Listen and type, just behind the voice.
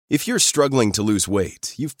If you're struggling to lose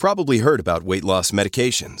weight, you've probably heard about weight loss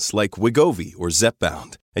medications like Wegovy or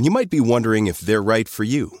Zepbound, and you might be wondering if they're right for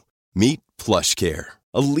you. Meet PlushCare,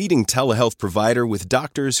 a leading telehealth provider with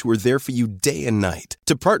doctors who are there for you day and night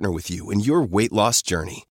to partner with you in your weight loss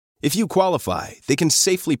journey. If you qualify, they can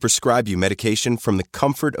safely prescribe you medication from the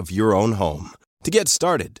comfort of your own home. To get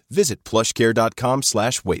started, visit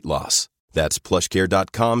plushcare.com/weight-loss. That's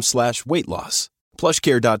plushcare.com/weight-loss.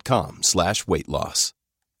 plushcare.com/weight-loss.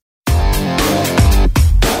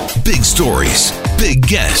 Big stories, big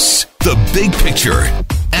guests, the big picture.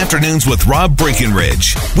 Afternoons with Rob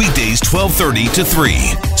Breckenridge. Weekdays 12:30 to 3,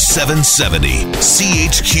 770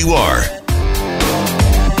 CHQR.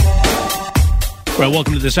 Well,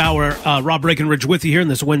 welcome to this hour. Rob Breckenridge with you here on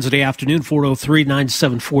this Wednesday afternoon,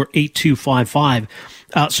 403-974-8255.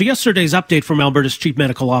 So yesterday's update from Alberta's Chief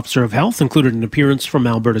Medical Officer of Health included an appearance from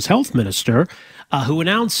Alberta's Health Minister, who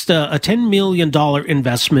announced a $10 million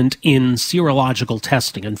investment in serological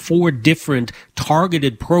testing and 4 different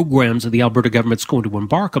targeted programs that the Alberta government's going to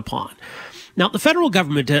embark upon. Now, the federal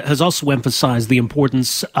government has also emphasized the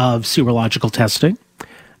importance of serological testing.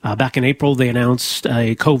 Back in April, they announced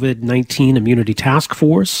a COVID-19 immunity task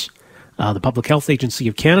force. The Public Health Agency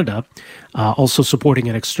of Canada also supporting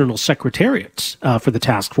an external secretariat for the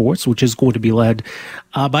task force, which is going to be led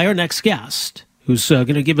by our next guest, who's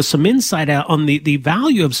going to give us some insight on the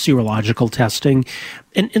value of serological testing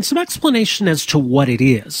and some explanation as to what it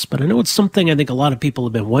is. But I know it's something I think a lot of people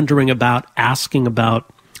have been wondering about, asking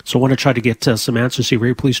about. So I want to try to get some answers here.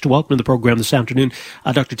 Very pleased to welcome to the program this afternoon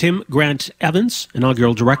Dr. Tim Grant-Evans,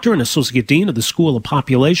 Inaugural Director and Associate Dean of the School of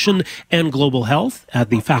Population and Global Health at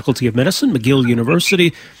the Faculty of Medicine, McGill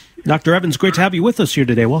University. Dr. Evans, great to have you with us here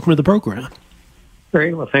today. Welcome to the program.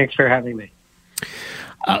 Great. Well, thanks for having me.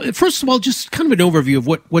 First of all, just kind of an overview of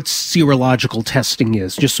what serological testing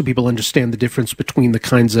is, just so people understand the difference between the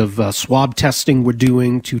kinds of swab testing we're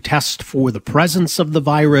doing to test for the presence of the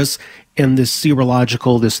virus and this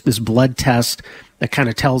serological, this blood test that kind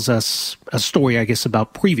of tells us a story, I guess,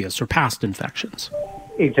 about previous or past infections.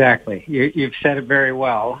 Exactly. You've said it very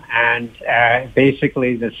well. And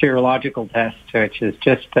basically the serological test, which is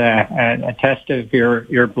just a test of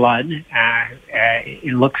your blood,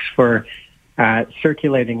 it looks for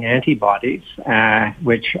circulating antibodies,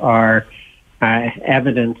 which are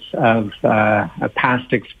evidence of a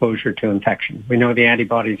past exposure to infection. We know the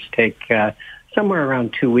antibodies take somewhere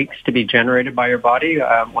around 2 weeks to be generated by your body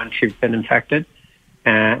once you've been infected,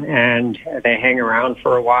 and they hang around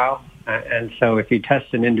for a while. And so if you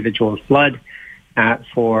test an individual's blood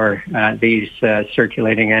for these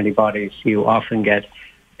circulating antibodies, you often get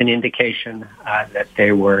an indication that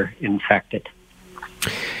they were infected.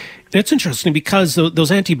 It's interesting because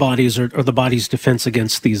those antibodies are the body's defense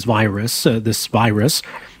against this virus. And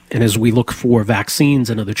as we look for vaccines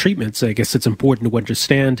and other treatments, I guess it's important to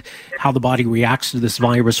understand how the body reacts to this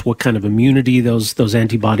virus, what kind of immunity those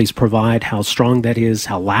antibodies provide, how strong that is,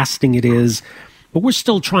 how lasting it is. But we're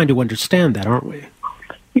still trying to understand that, aren't we?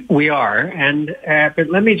 We are. And but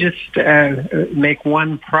let me just make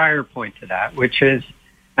one prior point to that, which is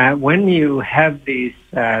when you have these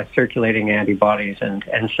circulating antibodies and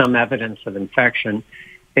some evidence of infection,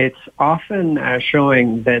 it's often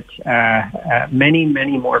showing that many,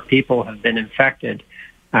 many more people have been infected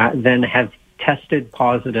than have tested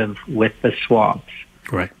positive with the swabs.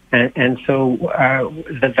 Right. And so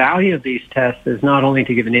the value of these tests is not only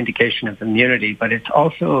to give an indication of immunity, but it's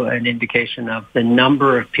also an indication of the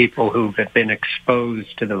number of people who have been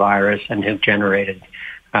exposed to the virus and have generated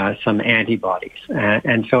some antibodies.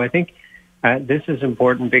 And so I think this is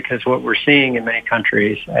important because what we're seeing in many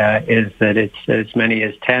countries is that it's as many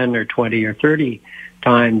as 10 or 20 or 30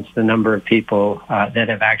 times the number of people that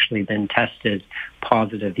have actually been tested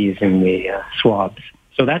positive using the swabs.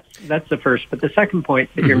 So that's the first. But the second point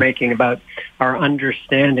that you're making about our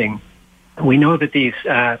understanding, we know that these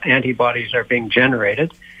antibodies are being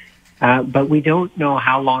generated, but we don't know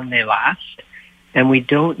how long they last, and we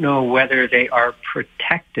don't know whether they are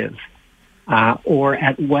protective or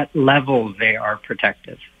at what level they are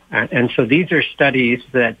protective. And so these are studies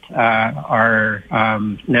that are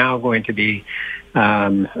now going to be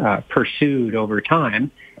pursued over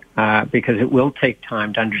time because it will take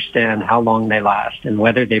time to understand how long they last and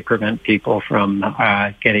whether they prevent people from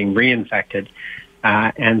getting reinfected.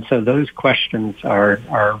 And so those questions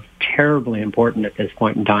are terribly important at this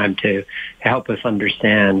point in time to help us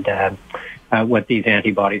understand what these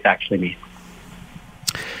antibodies actually mean.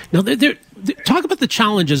 Now, talk about the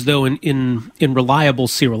challenges, though, in reliable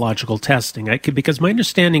serological testing, because my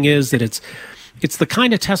understanding is that it's the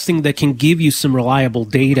kind of testing that can give you some reliable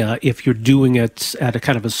data if you're doing it at a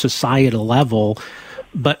kind of a societal level.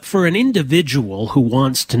 But for an individual who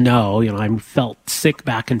wants to know, I felt sick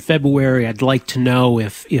back in February, I'd like to know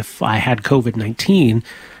if I had COVID-19.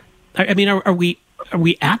 I mean, are we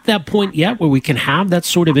at that point yet where we can have that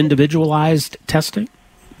sort of individualized testing?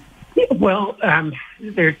 Well,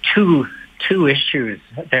 there are two issues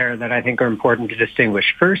there that I think are important to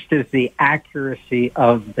distinguish. First is the accuracy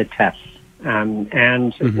of the tests.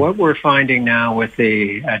 What we're finding now with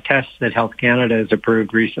the tests that Health Canada has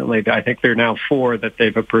approved recently, I think there are now 4 that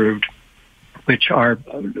they've approved, which are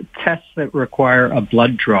tests that require a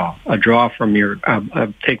blood draw, from your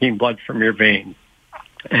taking blood from your vein,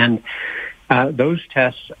 and those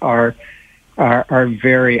tests are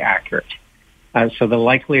very accurate. So the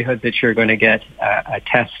likelihood that you're going to get a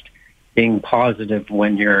test being positive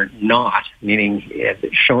when you're not, meaning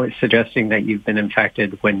suggesting that you've been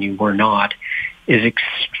infected when you were not, is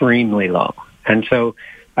extremely low. And so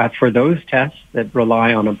for those tests that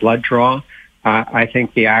rely on a blood draw, I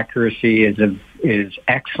think the accuracy is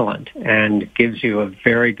excellent and gives you a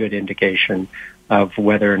very good indication of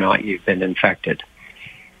whether or not you've been infected.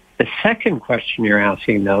 The second question you're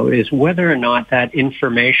asking, though, is whether or not that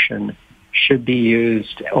information should be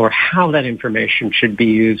used, or how that information should be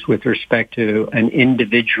used with respect to an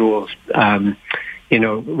individual's,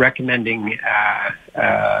 recommending,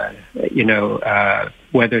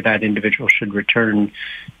 whether that individual should return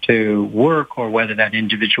to work, or whether that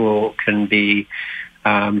individual can be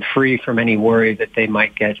free from any worry that they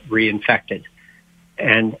might get reinfected.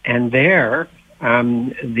 And there,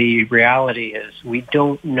 the reality is we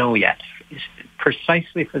don't know yet.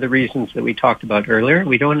 Precisely for the reasons that we talked about earlier,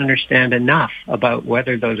 we don't understand enough about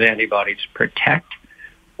whether those antibodies protect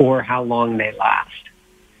or how long they last.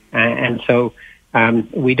 And so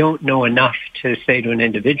we don't know enough to say to an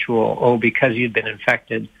individual, because you've been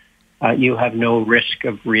infected, you have no risk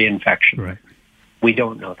of reinfection. Right. We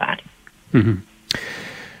don't know that. Mm-hmm. In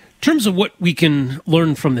terms of what we can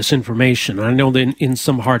learn from this information, I know that in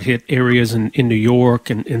some hard-hit areas in New York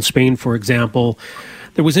and in Spain, for example,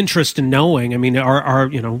 there was interest in knowing,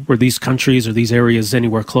 were these countries or these areas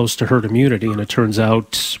anywhere close to herd immunity? And it turns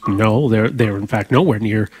out, no, they're in fact nowhere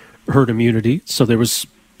near herd immunity. So there was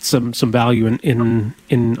some value in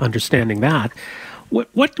understanding that.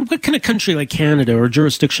 What can a country like Canada or a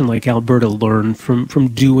jurisdiction like Alberta learn from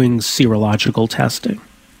doing serological testing?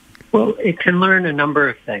 Well, it can learn a number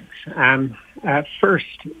of things.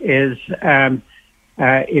 First is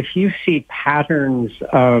if you see patterns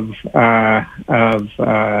of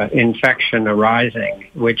infection arising,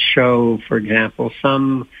 which show, for example,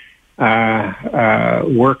 some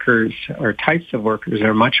workers or types of workers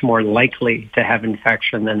are much more likely to have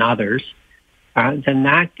infection than others, then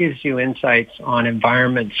that gives you insights on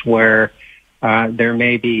environments where there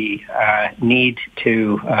may be need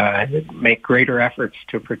to make greater efforts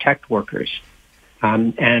to protect workers.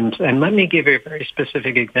 And let me give you a very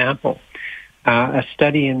specific example. A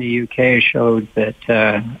study in the UK showed that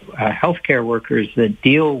healthcare workers that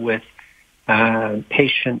deal with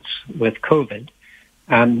patients with COVID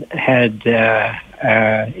had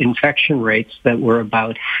infection rates that were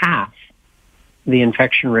about half the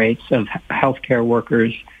infection rates of healthcare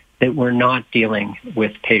workers that were not dealing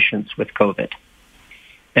with patients with COVID.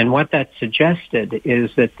 And what that suggested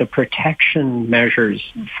is that the protection measures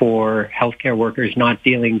for healthcare workers not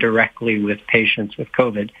dealing directly with patients with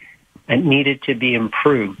COVID needed to be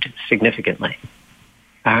improved significantly.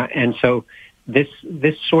 And so this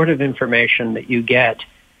sort of information that you get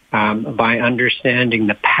by understanding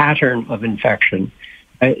the pattern of infection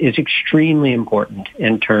is extremely important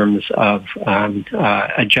in terms of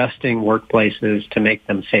adjusting workplaces to make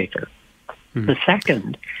them safer. Mm-hmm. The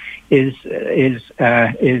second is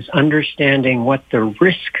understanding what the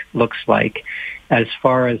risk looks like as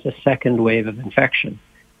far as a second wave of infection.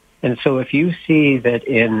 And so if you see that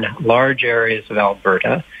in large areas of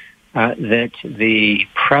Alberta, that the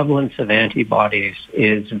prevalence of antibodies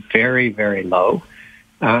is very, very low,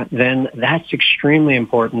 then that's extremely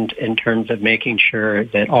important in terms of making sure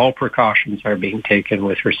that all precautions are being taken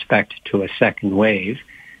with respect to a second wave,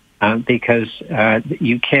 because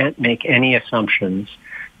you can't make any assumptions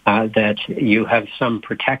that you have some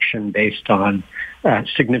protection based on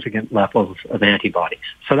significant levels of antibodies.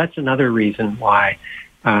 So that's another reason why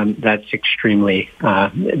that's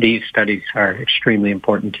these studies are extremely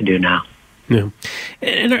important to do now. Yeah.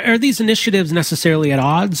 And are these initiatives necessarily at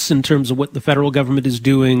odds in terms of what the federal government is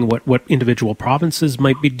doing, what individual provinces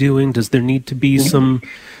might be doing? Does there need to be some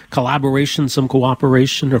collaboration, some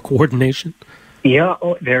cooperation or coordination? Yeah,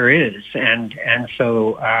 there is, and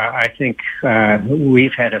so I think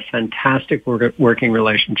we've had a fantastic working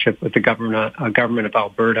relationship with the government of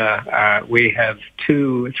Alberta. We have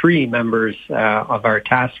 3 members of our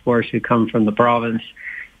task force who come from the province.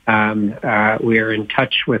 We are in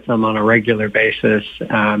touch with them on a regular basis,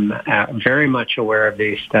 very much aware of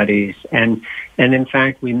these studies, and in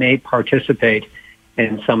fact, we may participate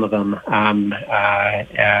in some of them,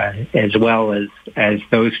 as well as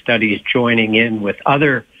those studies joining in with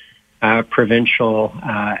other provincial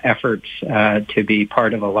efforts to be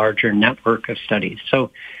part of a larger network of studies. So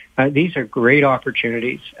these are great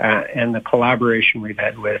opportunities, and the collaboration we've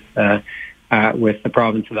had with the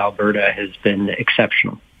province of Alberta has been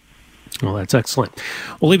exceptional. Well, that's excellent.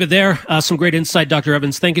 We'll leave it there. Some great insight, Dr.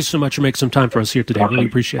 Evans. Thank you so much for making some time for us here today. Awesome. Really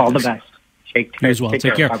appreciate it. All the best. Take care. You as well.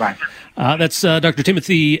 Take care. Bye-bye. That's Dr.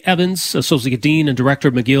 Timothy Evans, Associate Dean and Director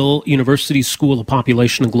of McGill University School of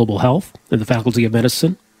Population and Global Health in the Faculty of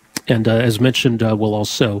Medicine. And as mentioned, will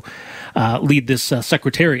also lead this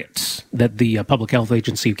secretariat that the Public Health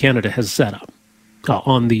Agency of Canada has set up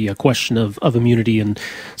on the question of immunity and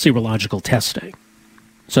serological testing.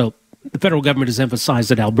 So the federal government has emphasized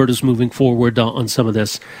that Alberta's moving forward on some of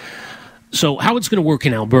this. So how it's going to work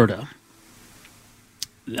in Alberta.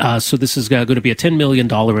 So this is going to be a $10 million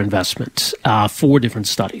investment, 4 different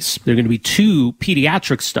studies. There are going to be 2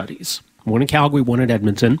 pediatric studies, one in Calgary, one in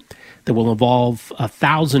Edmonton, that will involve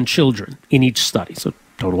 1,000 children in each study, so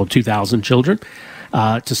a total of 2,000 children,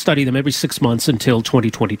 to study them every 6 months until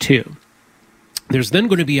 2022. There's then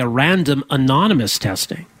going to be a random anonymous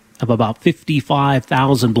testing of about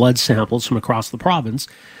 55,000 blood samples from across the province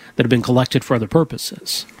that have been collected for other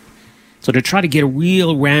purposes. So to try to get a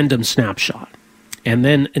real random snapshot. And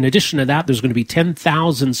then, in addition to that, there's going to be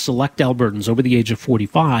 10,000 select Albertans over the age of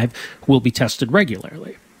 45 who will be tested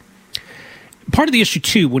regularly. Part of the issue,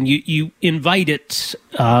 too, when you invite it,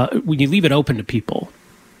 when you leave it open to people,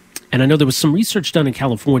 and I know there was some research done in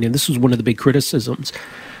California, and this was one of the big criticisms,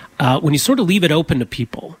 when you sort of leave it open to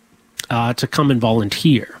people to come and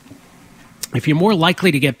volunteer, if you're more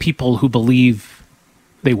likely to get people who believe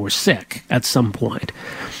they were sick at some point,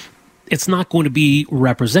 it's not going to be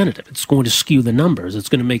representative. It's going to skew the numbers. It's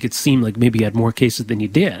going to make it seem like maybe you had more cases than you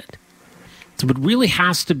did. So it really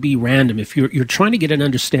has to be random. If you're trying to get an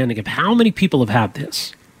understanding of how many people have had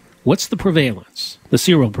this, what's the prevalence, the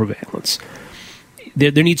serial prevalence,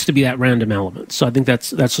 there needs to be that random element. So I think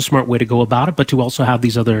that's a smart way to go about it, but to also have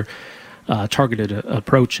these other targeted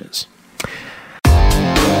approaches.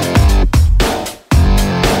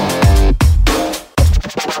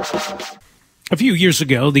 A few years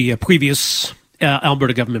ago, the previous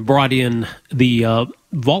Alberta government brought in the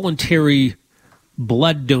Voluntary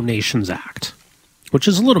Blood Donations Act, which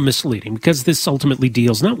is a little misleading because this ultimately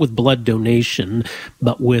deals not with blood donation,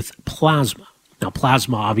 but with plasma. Now,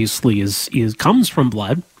 plasma obviously comes from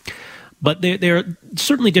blood, but there are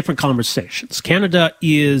certainly different conversations. Canada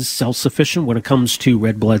is self-sufficient when it comes to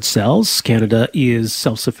red blood cells. Canada is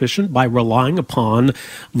self-sufficient by relying upon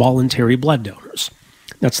voluntary blood donors.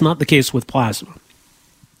 That's not the case with plasma.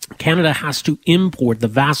 Canada has to import the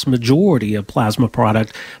vast majority of plasma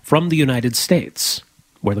product from the United States,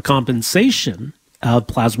 where the compensation of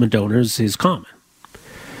plasma donors is common.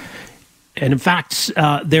 And in fact,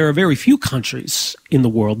 there are very few countries in the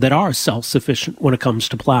world that are self-sufficient when it comes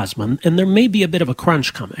to plasma, and there may be a bit of a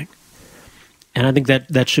crunch coming. And I think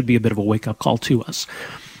that should be a bit of a wake-up call to us.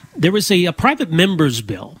 There is a private member's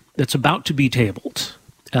bill that's about to be tabled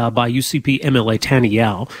by UCP MLA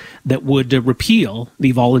Taniel that would repeal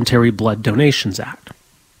the Voluntary Blood Donations Act.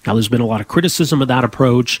 Now, there's been a lot of criticism of that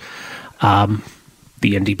approach. The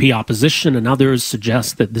NDP opposition and others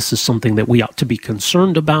suggest that this is something that we ought to be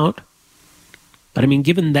concerned about. But I mean,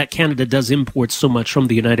 given that Canada does import so much from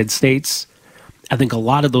the United States, I think a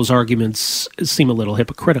lot of those arguments seem a little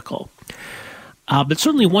hypocritical. But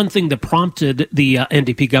certainly one thing that prompted the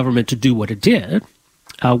NDP government to do what it did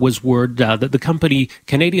was word that the company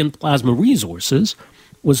Canadian Plasma Resources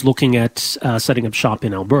was looking at setting up shop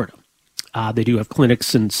in Alberta. They do have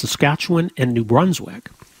clinics in Saskatchewan and New Brunswick.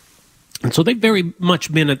 And so they've very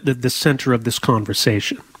much been at the center of this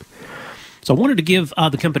conversation. So I wanted to give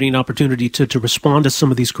the company an opportunity to respond to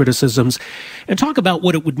some of these criticisms and talk about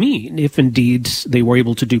what it would mean if indeed they were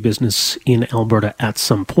able to do business in Alberta at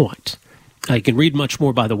some point. You can read much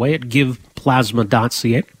more, by the way, at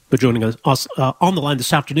giveplasma.ca. But joining us on the line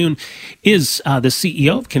this afternoon is the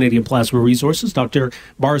CEO of Canadian Plasma Resources, Dr.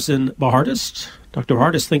 Barzan Bhartis. Dr.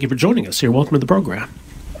 Bhartis, thank you for joining us here. Welcome to the program.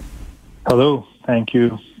 Hello. Thank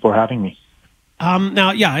you for having me.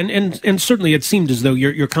 Now, yeah, and certainly it seemed as though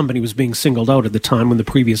your company was being singled out at the time when the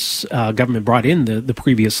previous government brought in the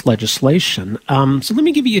previous legislation. So let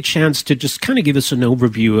me give you a chance to just kind of give us an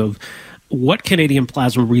overview of what Canadian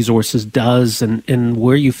Plasma Resources does and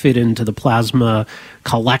where you fit into the plasma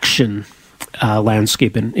collection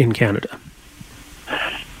landscape in Canada.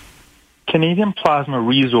 Canadian Plasma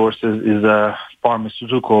Resources is a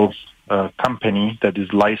pharmaceutical company that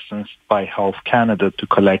is licensed by Health Canada to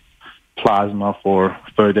collect plasma for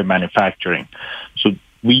further manufacturing. So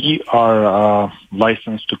we are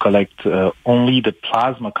licensed to collect only the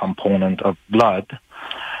plasma component of blood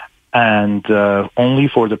and only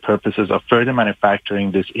for the purposes of further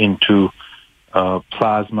manufacturing this into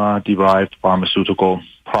plasma-derived pharmaceutical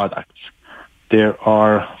products. There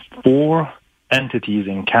are 4 entities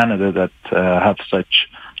in Canada that have such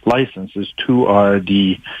licenses. 2 are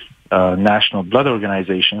the national blood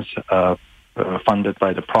organizations funded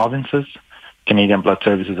by the provinces, Canadian Blood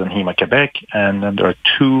Services and Héma-Québec, and then there are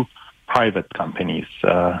 2 private companies,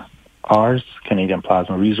 ours, Canadian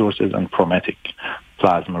Plasma Resources, and Prometic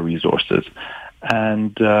Plasma Resources.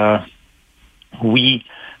 And we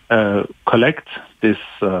collect this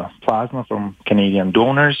plasma from Canadian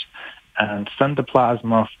donors and send the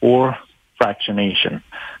plasma for fractionation.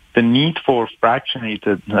 The need for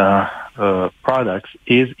fractionated products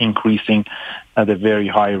is increasing at a very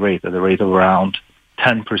high rate, at a rate of around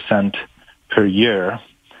 10% per year.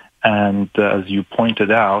 And as you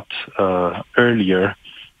pointed out earlier,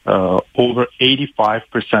 over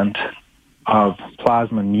 85% of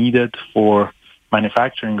plasma needed for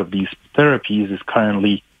manufacturing of these therapies is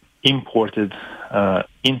currently imported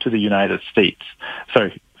into the United States.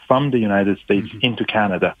 From the United States into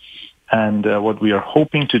Canada. And what we are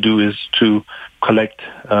hoping to do is to collect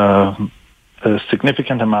a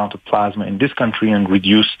significant amount of plasma in this country and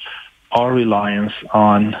reduce our reliance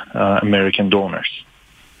on American donors.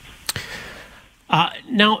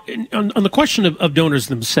 Now, on the question of donors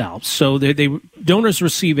themselves, so donors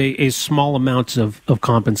receive a small amount of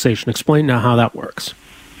compensation. Explain now how that works.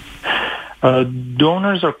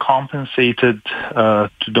 Donors are compensated to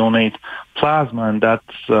donate plasma, and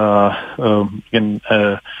that's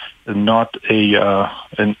not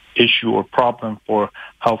an issue or problem for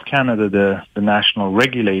Health Canada, the national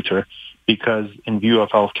regulator, because in view of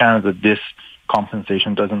Health Canada, this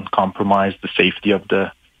compensation doesn't compromise the safety of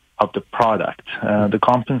the product. The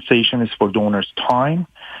compensation is for donors' time.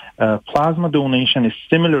 Plasma donation is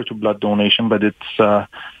similar to blood donation, but it's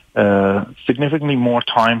significantly more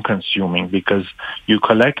time consuming because you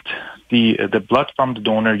collect the blood from the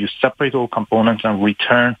donor, you separate all components and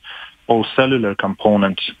return all cellular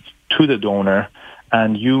components to the donor,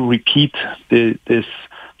 and you repeat this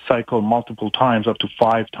cycle multiple times, up to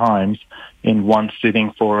 5 times in one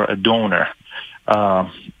sitting for a donor.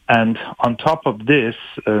 And on top of this,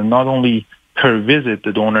 not only per visit,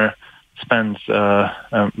 the donor spends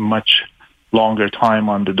much longer time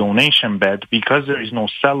on the donation bed. Because there is no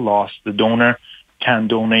cell loss, the donor can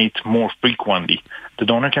donate more frequently. The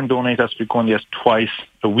donor can donate as frequently as twice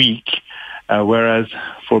a week, whereas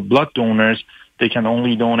for blood donors, they can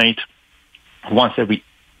only donate once every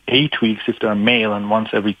 8 weeks if they're male and once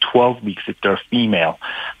every 12 weeks if they're female.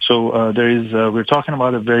 So we're talking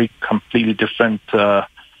about a very completely different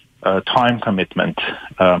time commitment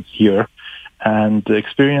here. And the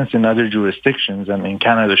experience in other jurisdictions and in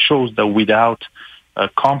Canada shows that without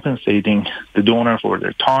compensating the donor for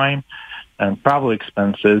their time and travel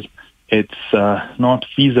expenses, it's not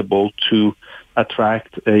feasible to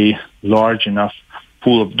attract a large enough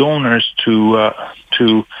pool of donors to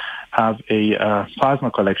have a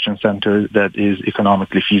plasma collection center that is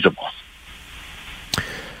economically feasible.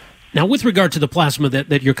 Now, with regard to the plasma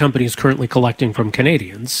that your company is currently collecting from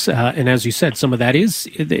Canadians, and as you said, some of that is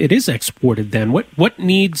exported then, what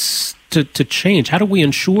needs to change? How do we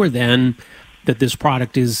ensure then that this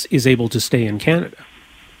product is able to stay in Canada?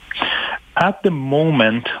 At the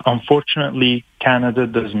moment, unfortunately, Canada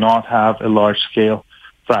does not have a large-scale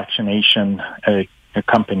fractionation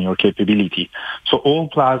company or capability. So all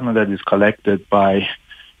plasma that is collected by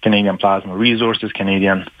Canadian Plasma Resources,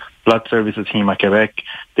 Canadian Blood Services, Héma-Québec,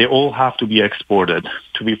 they all have to be exported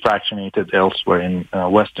to be fractionated elsewhere in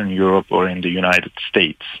Western Europe or in the United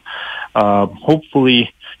States.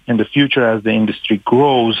 Hopefully, in the future, as the industry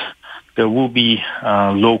grows, there will be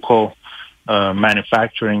local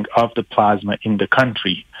manufacturing of the plasma in the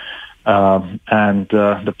country, and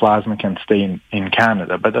the plasma can stay in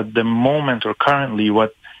Canada. But at the moment or currently,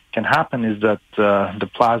 what can happen is that the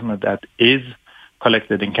plasma that is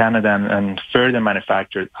collected in Canada and further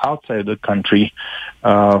manufactured outside the country,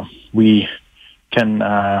 we can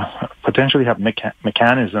potentially have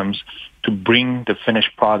mechanisms to bring the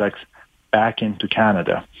finished products back into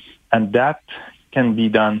Canada. And that can be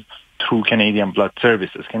done through Canadian Blood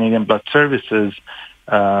Services. Canadian Blood Services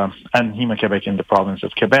and Héma-Québec in the province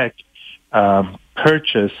of Quebec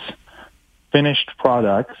purchase finished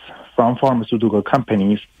products from pharmaceutical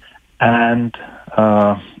companies and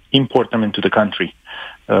import them into the country.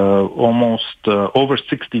 Almost over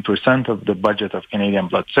 60% of the budget of Canadian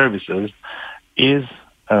Blood Services is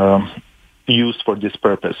used for this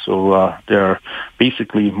purpose. So they're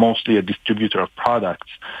basically mostly a distributor of products,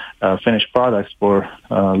 finished products for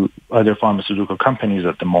other pharmaceutical companies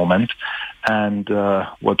at the moment. And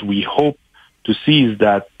what we hope to see is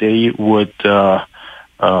that they would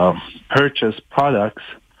purchase products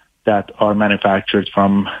that are manufactured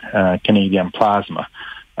from Canadian plasma.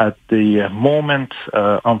 At the moment,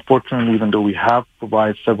 unfortunately, even though we have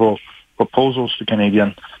provided several proposals to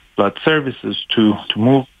Canadian Blood Services to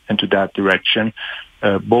move into that direction,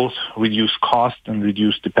 both reduce cost and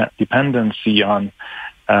reduce dependency on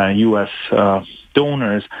U.S.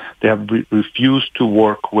 donors, they have refused to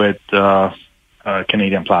work with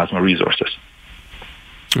Canadian Plasma Resources.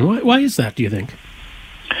 Why is that, do you think?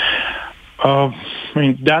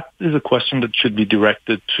 That is a question that should be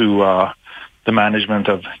directed to the management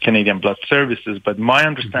of Canadian Blood Services. But my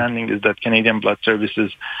understanding is that Canadian Blood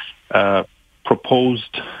Services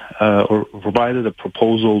proposed or provided a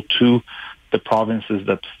proposal to the provinces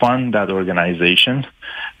that fund that organization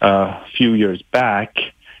a few years back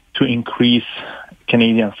to increase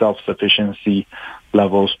Canadian self-sufficiency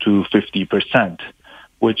levels to 50%,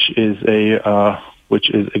 which is a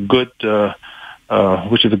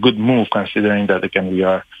good move, considering that again we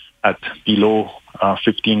are at below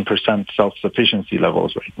 15% self-sufficiency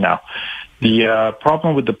levels right now. The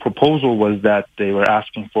problem with the proposal was that they were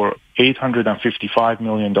asking for $855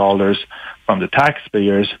 million from the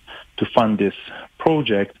taxpayers to fund this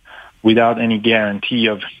project without any guarantee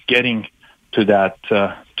of getting to that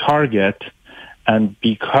target. And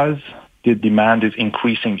because the demand is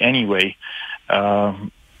increasing anyway,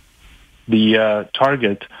 the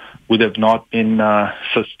target would have not been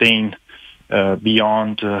sustained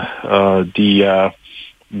beyond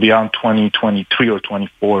 2023 or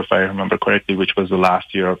 24, if I remember correctly, which was the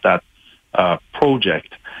last year of that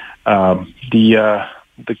project. The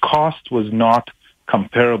cost was not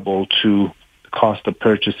comparable to the cost of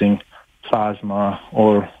purchasing plasma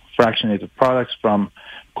or fractionated products from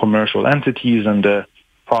commercial entities, and the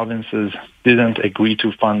provinces didn't agree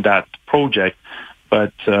to fund that project.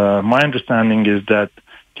 But my understanding is that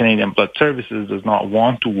Canadian Blood Services does not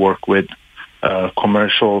want to work with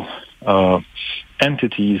commercial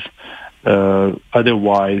entities.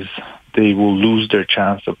 Otherwise, they will lose their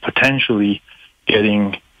chance of potentially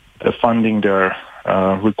getting the funding they're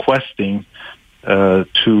requesting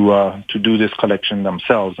to do this collection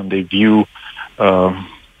themselves, and they view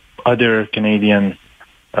other Canadian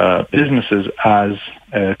businesses as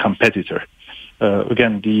a competitor.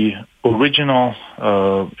 Again, the original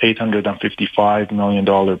 $855 million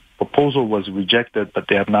proposal was rejected, but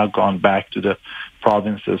they have now gone back to the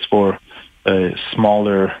provinces for a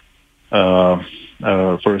smaller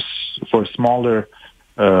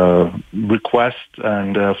request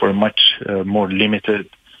and for a much more limited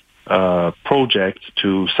project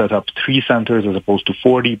to set up 3 centers as opposed to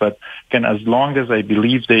 40. But again, as long as I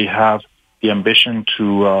believe they have the ambition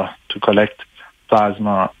to collect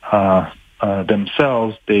plasma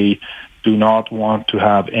themselves, they do not want to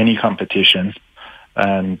have any competition,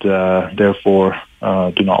 and therefore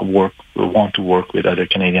do not want to work with other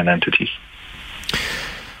Canadian entities.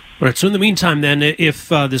 All right. So in the meantime, then, if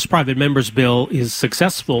this private members bill is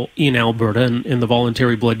successful in Alberta and the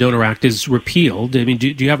Voluntary Blood Donor Act is repealed, I mean, do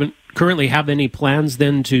you currently have any plans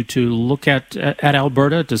then to look at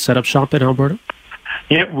Alberta, to set up shop in Alberta?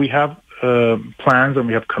 Yeah, we have plans, and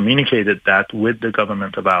we have communicated that with the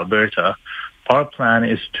government of Alberta. Our plan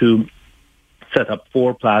is to set up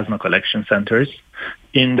 4 plasma collection centers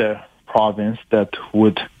in the province that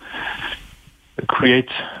would create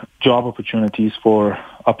job opportunities for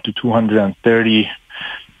up to 230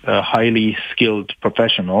 highly skilled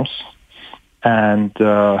professionals, and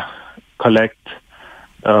collect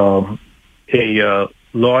a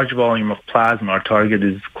large volume of plasma. Our target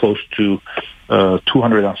is close to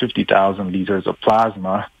 250,000 liters of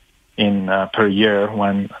plasma per year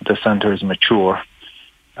when the centers mature.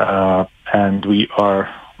 And we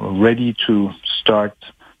are ready to start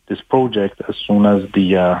this project as soon as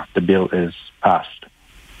the bill is passed.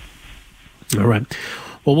 All right.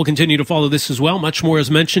 Well, we'll continue to follow this as well. Much more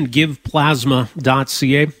as mentioned,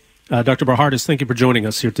 giveplasma.ca. Dr. Bar Hartis, thank you for joining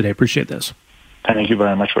us here today. Appreciate this. Thank you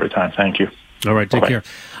very much for your time. Thank you. All right, take care.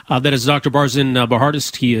 That is Dr. Barzin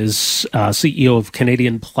Bharhardist. He is CEO of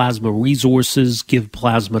Canadian Plasma Resources,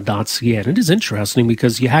 giveplasma.ca. And it is interesting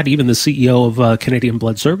because you had even the CEO of Canadian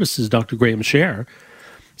Blood Services, Dr. Graham Sher,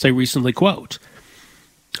 say recently, quote,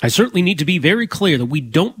 "I certainly need to be very clear that we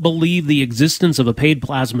don't believe the existence of a paid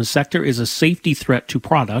plasma sector is a safety threat to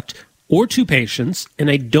product or to patients,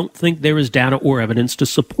 and I don't think there is data or evidence to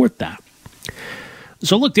support that."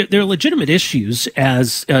 So look, there are legitimate issues,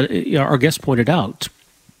 as our guest pointed out,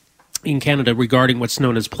 in Canada regarding what's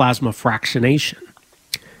known as plasma fractionation.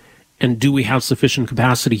 And do we have sufficient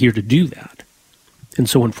capacity here to do that? And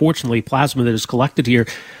so unfortunately, plasma that is collected here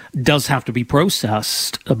does have to be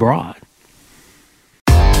processed abroad.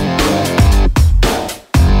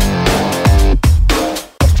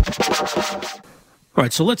 All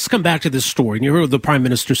right, so let's come back to this story. You heard what the Prime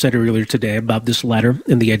Minister said earlier today about this letter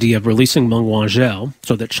and the idea of releasing Meng Wanzhou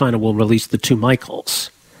so that China will release the two Michaels.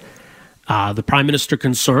 The Prime Minister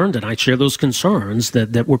concerned, and I share those concerns,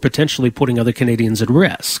 that we're potentially putting other Canadians at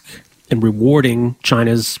risk and rewarding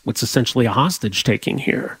China's what's essentially a hostage-taking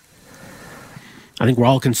here. I think we're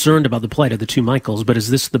all concerned about the plight of the two Michaels, but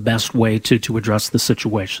is this the best way to address the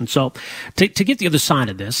situation? So to get the other side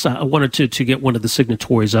of this, I wanted to get one of the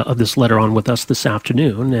signatories of this letter on with us this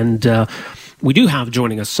afternoon. And we do have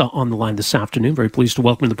joining us on the line this afternoon, very pleased to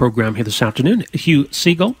welcome to the program here this afternoon, Hugh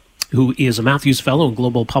Segal, who is a Matthews Fellow in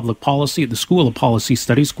Global Public Policy at the School of Policy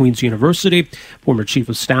Studies, Queen's University, former Chief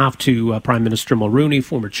of Staff to Prime Minister Mulroney,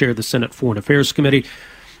 former Chair of the Senate Foreign Affairs Committee.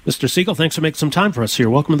 Mr. Segal, thanks for making some time for us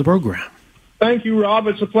here. Welcome to the program. Thank you, Rob.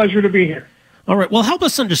 It's a pleasure to be here. All right. Well, help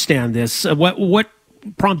us understand this. What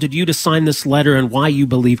prompted you to sign this letter and why you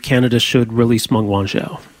believe Canada should release Meng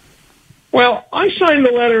Wanzhou? Well, I signed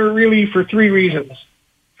the letter really for three reasons.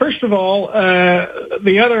 First of all,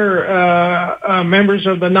 the other members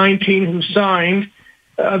of the 19 who signed,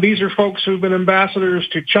 these are folks who've been ambassadors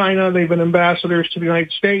to China. They've been ambassadors to the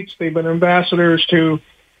United States. They've been ambassadors to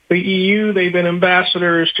the EU. They've been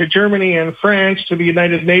ambassadors to Germany and France, to the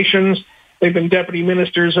United Nations. They've been deputy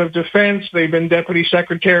ministers of defense. They've been deputy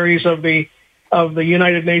secretaries of the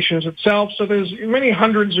United Nations itself. So there's many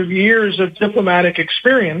hundreds of years of diplomatic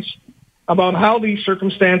experience about how these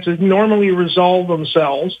circumstances normally resolve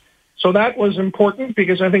themselves. So that was important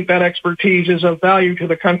because I think that expertise is of value to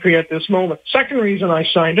the country at this moment. Second reason I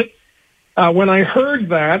signed it, when I heard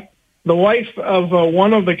that the wife of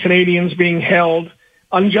one of the Canadians being held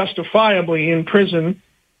unjustifiably in prison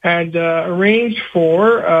had arranged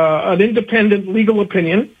for an independent legal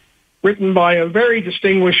opinion written by a very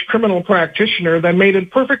distinguished criminal practitioner that made it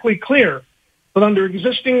perfectly clear that under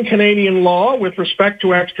existing Canadian law with respect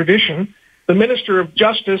to extradition, the Minister of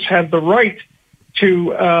Justice had the right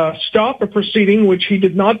to stop a proceeding which he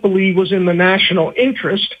did not believe was in the national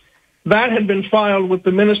interest. That had been filed with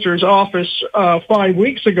the Minister's office 5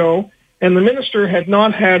 weeks ago, and the Minister had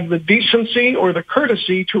not had the decency or the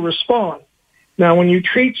courtesy to respond. Now, when you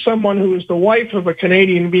treat someone who is the wife of a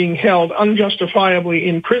Canadian being held unjustifiably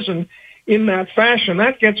in prison in that fashion,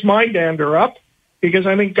 that gets my dander up because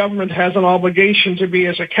I think government has an obligation to be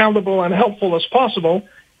as accountable and helpful as possible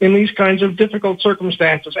in these kinds of difficult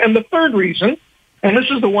circumstances. And the third reason, and this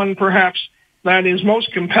is the one perhaps that is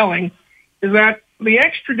most compelling, is that the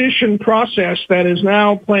extradition process that is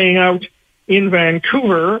now playing out in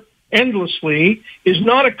Vancouver endlessly is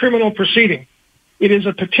not a criminal proceeding. It is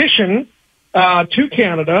a petition to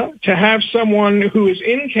Canada to have someone who is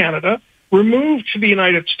in Canada removed to the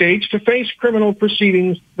United States to face criminal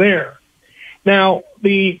proceedings there. Now,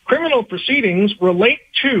 the criminal proceedings relate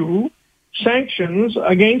to sanctions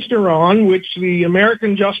against Iran, which the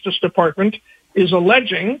American Justice Department is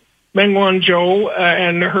alleging Meng Wanzhou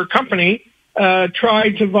and her company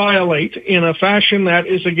tried to violate in a fashion that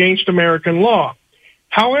is against American law.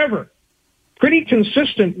 However, pretty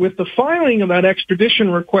consistent with the filing of that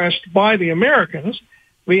extradition request by the Americans,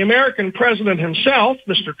 the American president himself,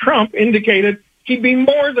 Mr. Trump, indicated he'd be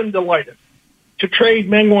more than delighted to trade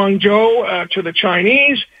Meng Wanzhou to the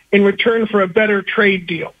Chinese in return for a better trade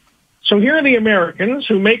deal. So here are the Americans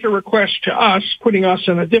who make a request to us, putting us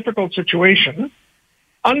in a difficult situation,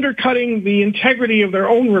 undercutting the integrity of their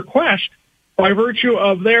own request by virtue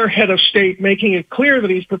of their head of state making it clear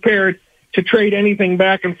that he's prepared to trade anything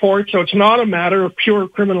back and forth. So it's not a matter of pure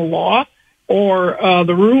criminal law or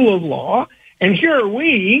the rule of law. And here are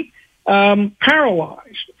we,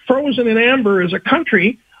 paralyzed, frozen in amber as a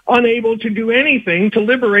country, unable to do anything to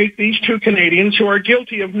liberate these two Canadians who are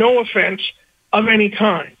guilty of no offense of any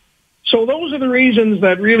kind. So those are the reasons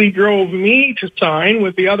that really drove me to sign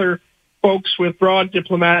with the other folks with broad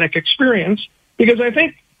diplomatic experience, because I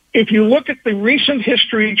think if you look at the recent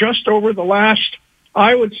history just over the last,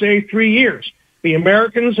 I would say, 3 years, the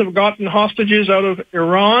Americans have gotten hostages out of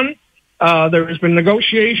Iran. There has been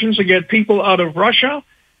negotiations to get people out of Russia.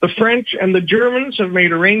 The French and the Germans have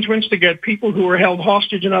made arrangements to get people who are held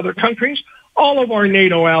hostage in other countries. All of our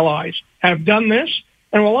NATO allies have done this.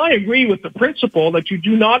 And while I agree with the principle that you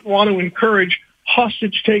do not want to encourage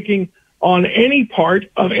hostage-taking on any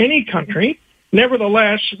part of any country,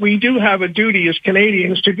 nevertheless, we do have a duty as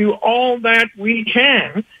Canadians to do all that we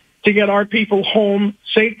can to get our people home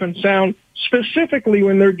safe and sound, specifically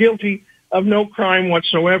when they're guilty of no crime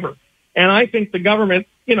whatsoever. And I think the government,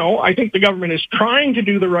 is trying to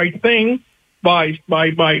do the right thing by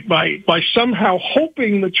somehow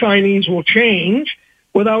hoping the Chinese will change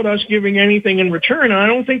without us giving anything in return. And I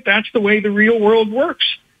don't think that's the way the real world works.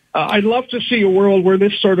 I'd love to see a world where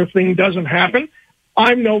this sort of thing doesn't happen.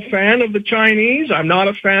 I'm no fan of the Chinese. I'm not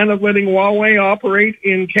a fan of letting Huawei operate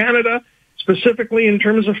in Canada, specifically in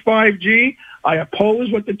terms of 5G. I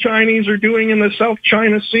oppose what the Chinese are doing in the South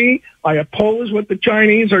China Sea. I oppose what the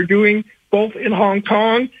Chinese are doing both in Hong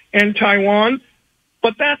Kong and Taiwan.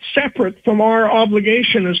 But that's separate from our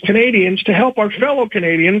obligation as Canadians to help our fellow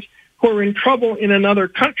Canadians who are in trouble in another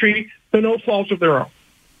country through no fault of their own.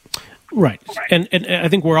 Right. And I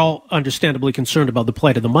think we're all understandably concerned about the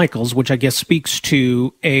plight of the Michaels, which I guess speaks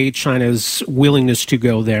to, China's willingness to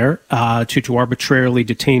go there, to arbitrarily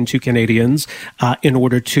detain two Canadians in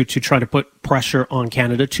order to try to put pressure on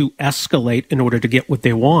Canada to escalate in order to get what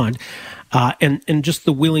they want, and just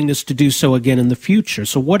the willingness to do so again in the future.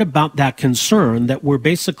 So what about that concern that we're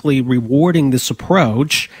basically rewarding this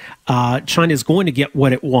approach? China is going to get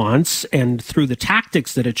what it wants, and through the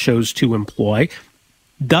tactics that it chose to employ,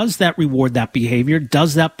 does that reward that behavior?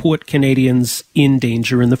 Does that put Canadians in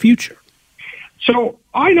danger in the future? So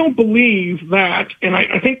I don't believe that, and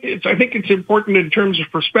I think it's important in terms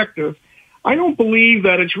of perspective. I don't believe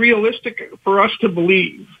that it's realistic for us to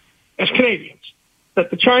believe, as Canadians,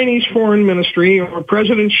 that the Chinese Foreign Ministry or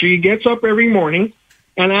President Xi gets up every morning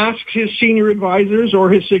and asks his senior advisors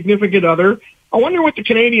or his significant other, I wonder what the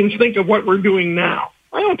Canadians think of what we're doing now.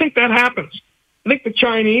 I don't think that happens. I think the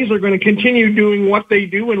Chinese are going to continue doing what they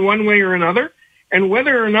do in one way or another, and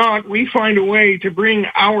whether or not we find a way to bring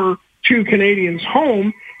our two Canadians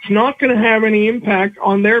home, it's not going to have any impact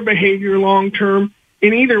on their behavior long term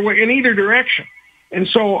in either way, in either direction. And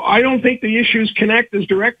so I don't think the issues connect as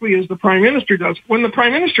directly as the Prime Minister does. When the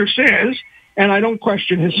Prime Minister says, and I don't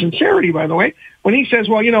question his sincerity, by the way, when he says,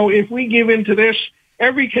 well, if we give in to this,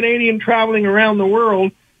 every Canadian traveling around the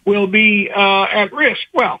world will be at risk.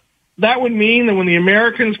 Well, that would mean that when the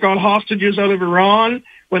Americans got hostages out of Iran,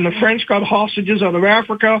 when the French got hostages out of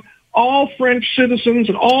Africa, all French citizens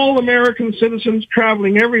and all American citizens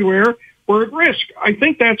traveling everywhere were at risk. I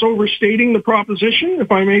think that's overstating the proposition,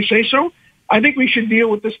 if I may say so. I think we should deal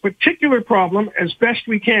with this particular problem as best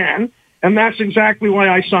we can, and that's exactly why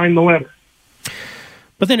I signed the letter.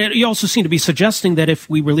 But then you also seem to be suggesting that if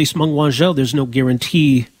we release Meng Wanzhou, there's no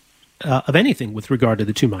guarantee of anything with regard to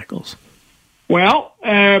the two Michaels. Well,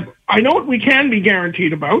 I know what we can be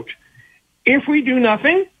guaranteed about. If we do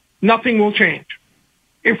nothing, nothing will change.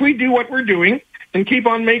 If we do what we're doing and keep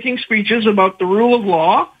on making speeches about the rule of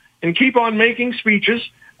law and keep on making speeches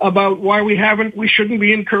about why we shouldn't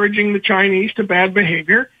be encouraging the Chinese to bad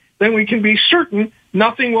behavior, then we can be certain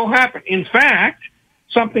nothing will happen. In fact,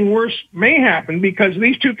 something worse may happen because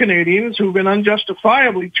these two Canadians who've been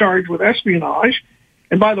unjustifiably charged with espionage,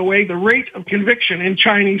 and by the way, the rate of conviction in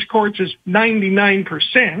Chinese courts is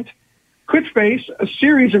 99%, could face a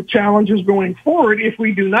series of challenges going forward if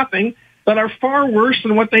we do nothing that are far worse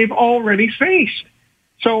than what they've already faced.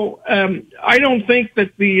 So I don't think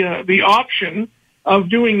that the option of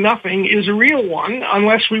doing nothing is a real one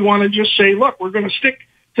unless we want to just say, look, we're going to stick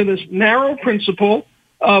to this narrow principle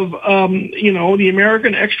of, the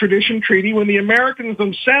American extradition treaty when the Americans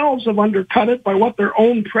themselves have undercut it by what their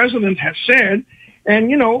own president has said.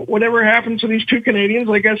 And, whatever happens to these two Canadians,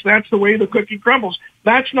 I guess that's the way the cookie crumbles.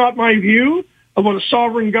 That's not my view of what a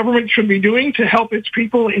sovereign government should be doing to help its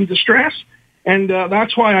people in distress. And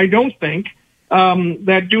that's why I don't think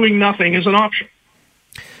that doing nothing is an option.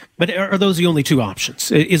 But are those the only two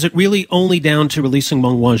options? Is it really only down to releasing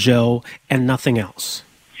Meng Wanzhou and nothing else?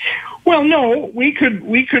 Well, no. We could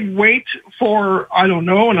wait for,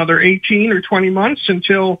 another 18 or 20 months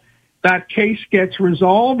until that case gets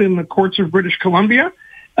resolved in the courts of British Columbia.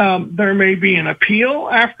 There may be an appeal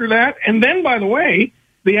after that. And then, by the way,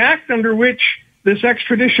 the act under which this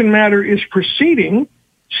extradition matter is proceeding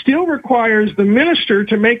still requires the minister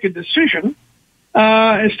to make a decision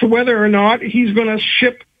as to whether or not he's going to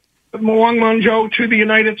ship Meng Wanzhou to the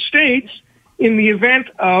United States in the event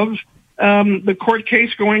of the court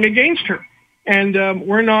case going against her. And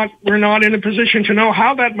we're not in a position to know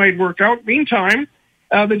how that might work out. Meantime,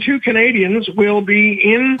 the two Canadians will be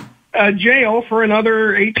in jail for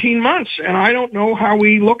another 18 months. And I don't know how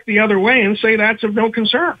we look the other way and say that's of no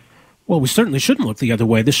concern. Well, we certainly shouldn't look the other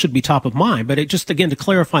way. This should be top of mind. But just again to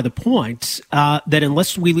clarify the point, that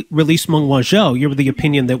unless we release Meng Wanzhou, you're of the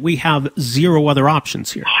opinion that we have zero other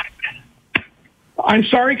options here. I'm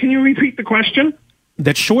sorry, can you repeat the question?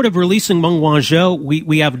 That short of releasing Meng Wanzhou,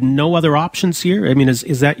 we have no other options here? I mean,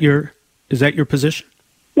 is that your position?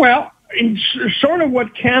 Well, it's sort of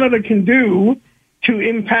what Canada can do to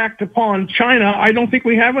impact upon China. I don't think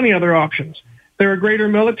we have any other options. They're a greater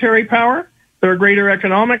military power. They're a greater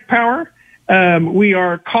economic power. We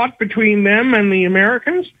are caught between them and the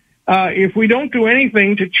Americans. If we don't do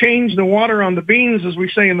anything to change the water on the beans, as we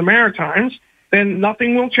say in the Maritimes, then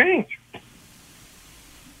nothing will change.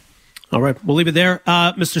 All right, we'll leave it there.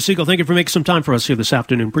 Mr. Siegel, thank you for making some time for us here this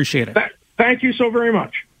afternoon. Appreciate it. Thank you so very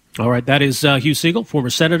much. All right, that is Hugh Siegel, former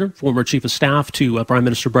senator, former chief of staff to Prime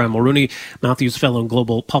Minister Brian Mulroney, Matthews Fellow in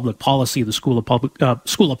Global Public Policy, the School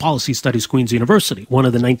of Policy Studies, Queen's University, one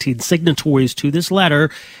of the 19 signatories to this letter,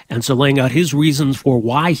 and so laying out his reasons for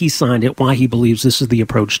why he signed it, why he believes this is the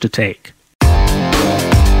approach to take.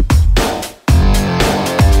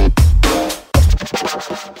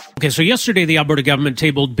 Okay, so yesterday the Alberta government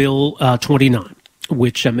tabled Bill 29,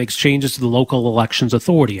 which makes changes to the Local Elections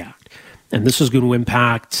Authority Act. And this is going to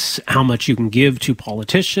impact how much you can give to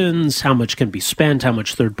politicians, how much can be spent, how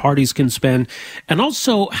much third parties can spend, and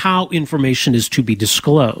also how information is to be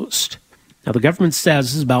disclosed. Now, the government says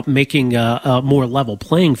this is about making a more level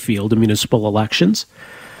playing field in municipal elections.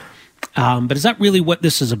 But is that really what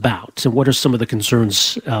this is about? And what are some of the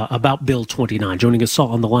concerns about Bill 29? Joining us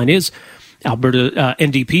on the line is Alberta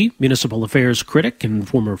NDP Municipal Affairs critic and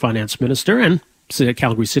former finance minister and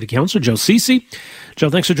Calgary City Councilor Joe Ceci. Joe,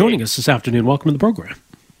 thanks for joining us this afternoon. Welcome to the program.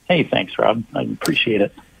 Hey, thanks, Rob. I appreciate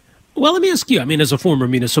it. Well, let me ask you, I mean, as a former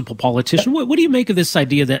municipal politician, what do you make of this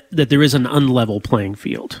idea that there is an unlevel playing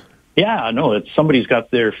field? Yeah, no, it's somebody's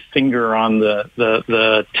got their finger on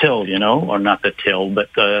the till, you know, or not the till, but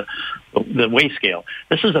the weigh scale.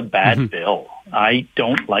 This is a bad bill. I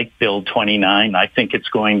don't like Bill 29. I think it's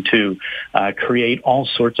going to create all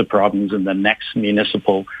sorts of problems in the next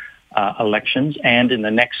municipal elections and in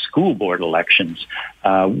the next school board elections.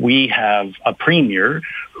 We have a premier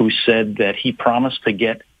who said that he promised to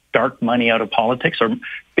get dark money out of politics or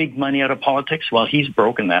big money out of politics. Well, he's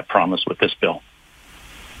broken that promise with this bill.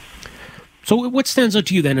 So what stands out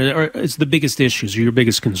to you then as the biggest issues or your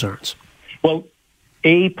biggest concerns? Well,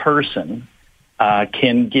 a person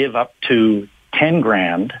can give up to 10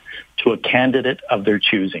 grand to a candidate of their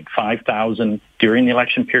choosing, 5,000 during the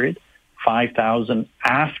election period, 5,000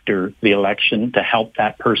 after the election to help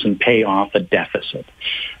that person pay off a deficit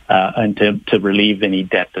and to relieve any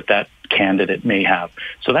debt that candidate may have.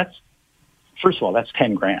 So that's, first of all, that's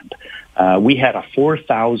 10 grand. We had a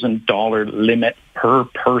 $4,000 limit per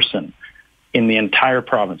person in the entire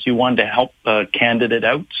province. You wanted to help a candidate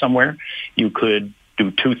out somewhere, you could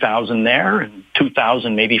do 2,000 there and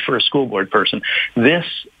 2,000 maybe for a school board person. This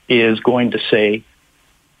is going to say,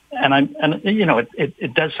 and you know,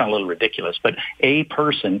 it does sound a little ridiculous, but a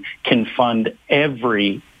person can fund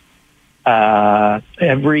every election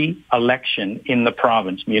in the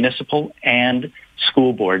province, municipal and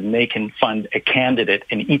school board, and they can fund a candidate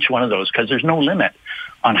in each one of those because there's no limit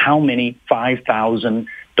on how many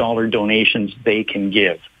 $5,000 donations they can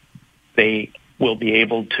give. They will be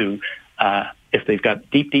able to, if they've got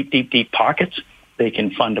deep pockets, they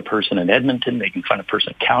can fund a person in Edmonton, they can fund a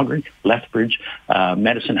person in Calgary, Lethbridge,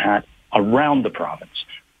 Medicine Hat, around the province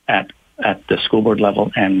at the school board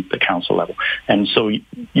level and the council level. And so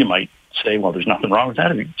you might say, well, there's nothing wrong with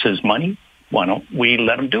that. If it says money, why don't we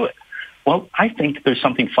let them do it? Well, I think there's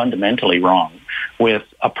something fundamentally wrong with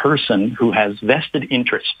a person who has vested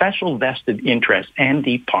interest, special vested interest and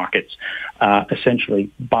deep pockets,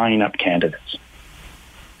 essentially buying up candidates.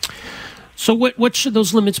 So what should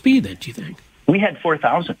those limits be then, do you think? We had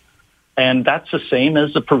 4,000, and that's the same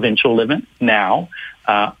as the provincial limit now.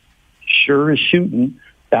 Sure as shooting,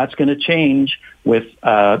 that's going to change with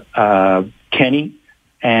Kenny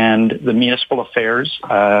and the municipal affairs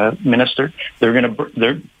minister.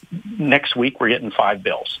 They're next week we're getting 5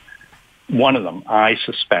 bills. One of them, I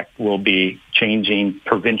suspect, will be changing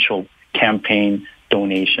provincial campaign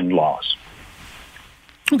donation laws.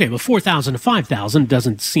 Okay, well, 4,000 to 5,000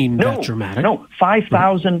 doesn't seem that dramatic. No,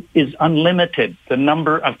 5,000 is unlimited, the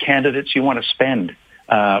number of candidates you want to spend.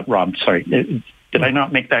 Rob, sorry, did I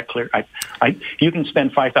not make that clear? You can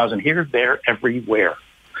spend 5,000 here, there, everywhere.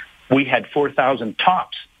 We had 4,000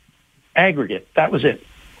 tops aggregate. That was it.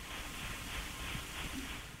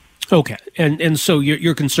 Okay, and so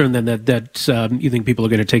you're concerned then that you think people are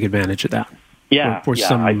going to take advantage of that? Yeah,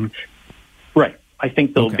 right. I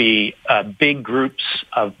think there'll be big groups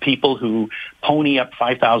of people who pony up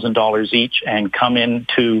 $5,000 each and come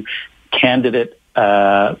into candidate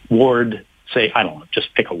ward, say, I don't know,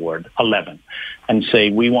 just pick a ward, 11, and say,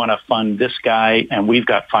 we want to fund this guy, and we've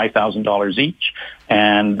got $5,000 each,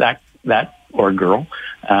 and that or girl,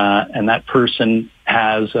 and that person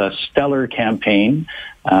has a stellar campaign,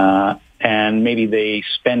 and maybe they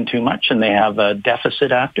spend too much and they have a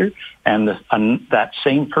deficit after, and that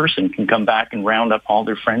same person can come back and round up all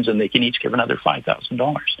their friends and they can each give another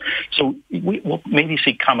 $5,000. So we'll maybe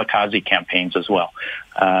see kamikaze campaigns as well,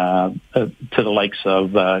 to the likes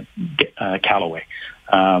of Callaway.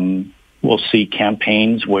 We'll see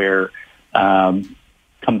campaigns where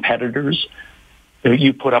competitors,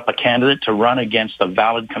 you put up a candidate to run against a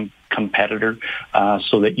valid competitor,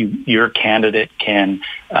 so that your candidate can,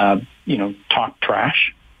 talk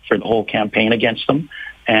trash for the whole campaign against them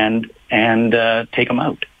and take them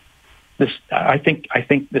out. I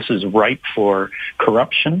think this is ripe for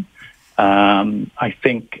corruption. I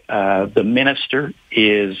think the minister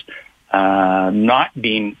is not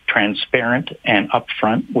being transparent and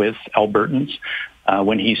upfront with Albertans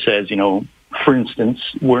when he says, for instance,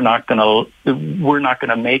 we're not going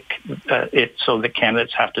to make it so that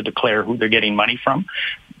candidates have to declare who they're getting money from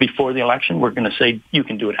before the election. We're going to say you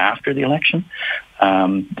can do it after the election.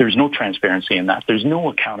 There's no transparency in that. There's no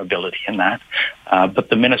accountability in that. But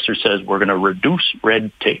the minister says we're going to reduce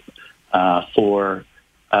red tape for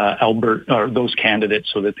Alberta or those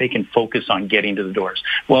candidates so that they can focus on getting to the doors.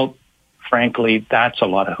 Well, frankly, that's a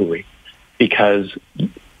lot of hooey, because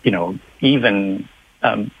even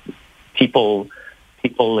people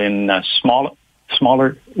in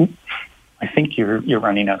smaller. I think you're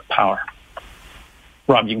running out of power.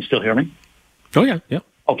 Rob, you can still hear me? Oh yeah.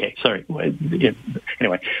 Okay, sorry.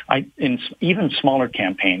 Anyway, in even smaller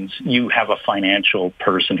campaigns, you have a financial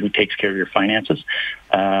person who takes care of your finances,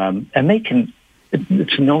 and they can.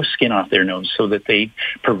 It's no skin off their nose, so that they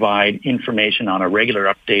provide information on a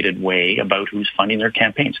regular, updated way about who's funding their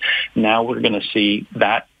campaigns. Now we're going to see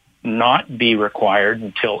that not be required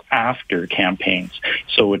until after campaigns.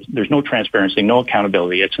 So there's no transparency, no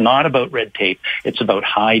accountability. It's not about red tape. It's about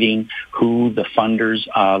hiding who the funders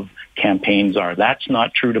of campaigns are. That's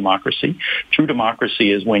not true democracy. True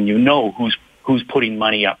democracy is when you know who's putting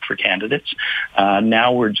money up for candidates.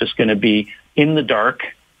 Now we're just going to be in the dark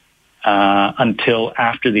until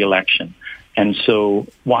after the election. And so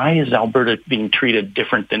why is Alberta being treated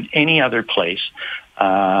different than any other place?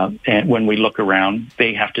 And when we look around,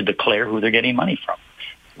 they have to declare who they're getting money from.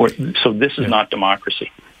 So this is not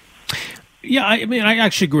democracy. Yeah, I mean, I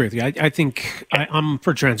actually agree with you. I think I'm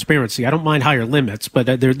for transparency. I don't mind higher limits, but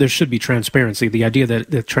there should be transparency. The idea that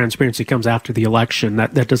the transparency comes after the election,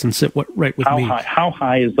 that doesn't sit right with me. How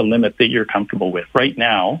high is the limit that you're comfortable with? Right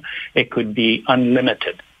now, it could be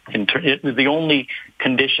unlimited. The only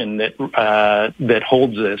condition that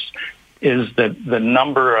holds this is that the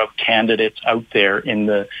number of candidates out there in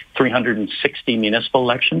the 360 municipal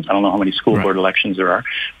elections. I don't know how many school board elections there are,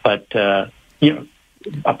 but a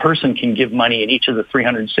person can give money in each of the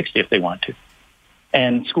 360 if they want to,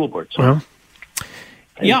 and school boards. Well,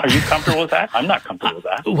 yeah. Are you comfortable with that? I'm not comfortable with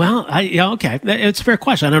that. Well, okay. It's a fair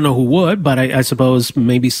question. I don't know who would, but I suppose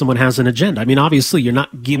maybe someone has an agenda. I mean, obviously, you're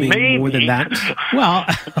not giving more than that. Well,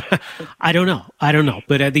 I don't know.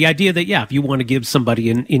 But the idea that, if you want to give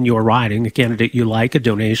somebody in your riding, a candidate you like, a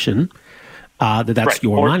donation, that's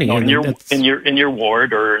your money. In your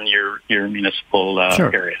ward or in your municipal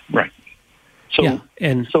area. Right. So,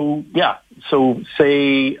 so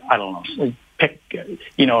say, I don't know, pick,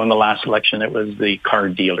 in the last election, it was the Car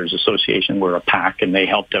Dealers Association were a PAC and they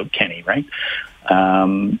helped out Kenny, right?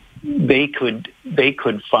 They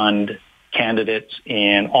could fund candidates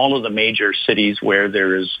in all of the major cities where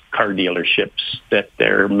there's car dealerships that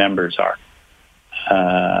their members are.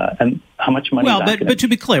 And how much money? Well, but to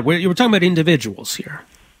be clear, we're talking about individuals here.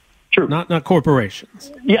 True. Not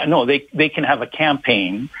corporations. Yeah, no, they can have a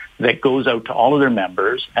campaign that goes out to all of their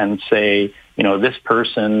members and say, this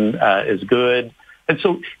person is good. And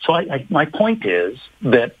so my point is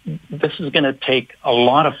that this is going to take a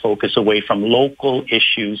lot of focus away from local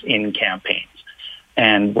issues in campaigns.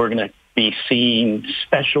 And we're going to be seeing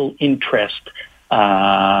special interest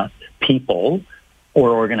people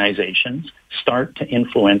or organizations start to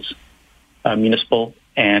influence municipal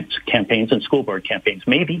and campaigns and school board campaigns.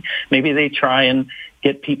 Maybe they try and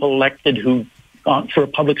get people elected who for a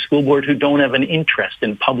public school board who don't have an interest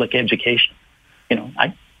in public education.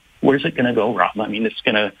 where's it going to go, Rob? I mean, it's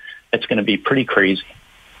going to be pretty crazy.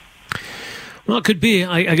 Well, it could be.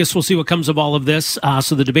 I guess we'll see what comes of all of this.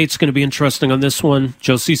 So the debate's going to be interesting on this one.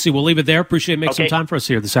 Joe Ceci, we'll leave it there. Appreciate making some time for us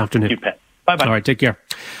here this afternoon. You bet. Bye-bye. All right, take care.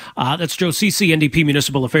 That's Joe Ceci, NDP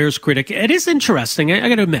Municipal Affairs Critic. It is interesting, I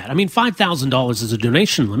got to admit. I mean, $5,000 is a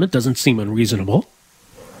donation limit. Doesn't seem unreasonable.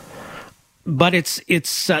 But it's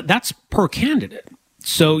that's per candidate.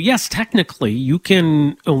 So, yes, technically, you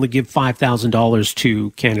can only give $5,000 to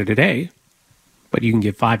candidate A, but you can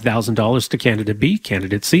give $5,000 to candidate B,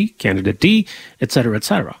 candidate C, candidate D, et cetera, et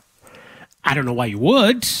cetera. I don't know why you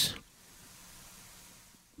would,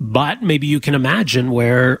 but maybe you can imagine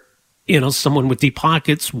where, someone with deep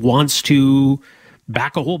pockets wants to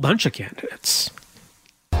back a whole bunch of candidates.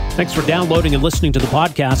 Thanks for downloading and listening to the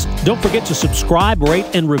podcast. Don't forget to subscribe, rate,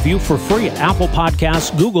 and review for free at Apple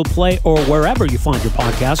Podcasts, Google Play, or wherever you find your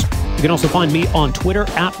podcast. You can also find me on Twitter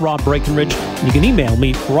at Rob Breckenridge. And you can email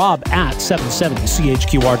me,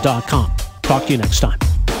 rob@770chqr.com. Talk to you next time.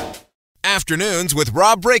 Afternoons with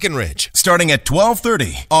Rob Breckenridge, starting at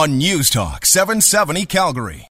 12:30 on News Talk 770 Calgary.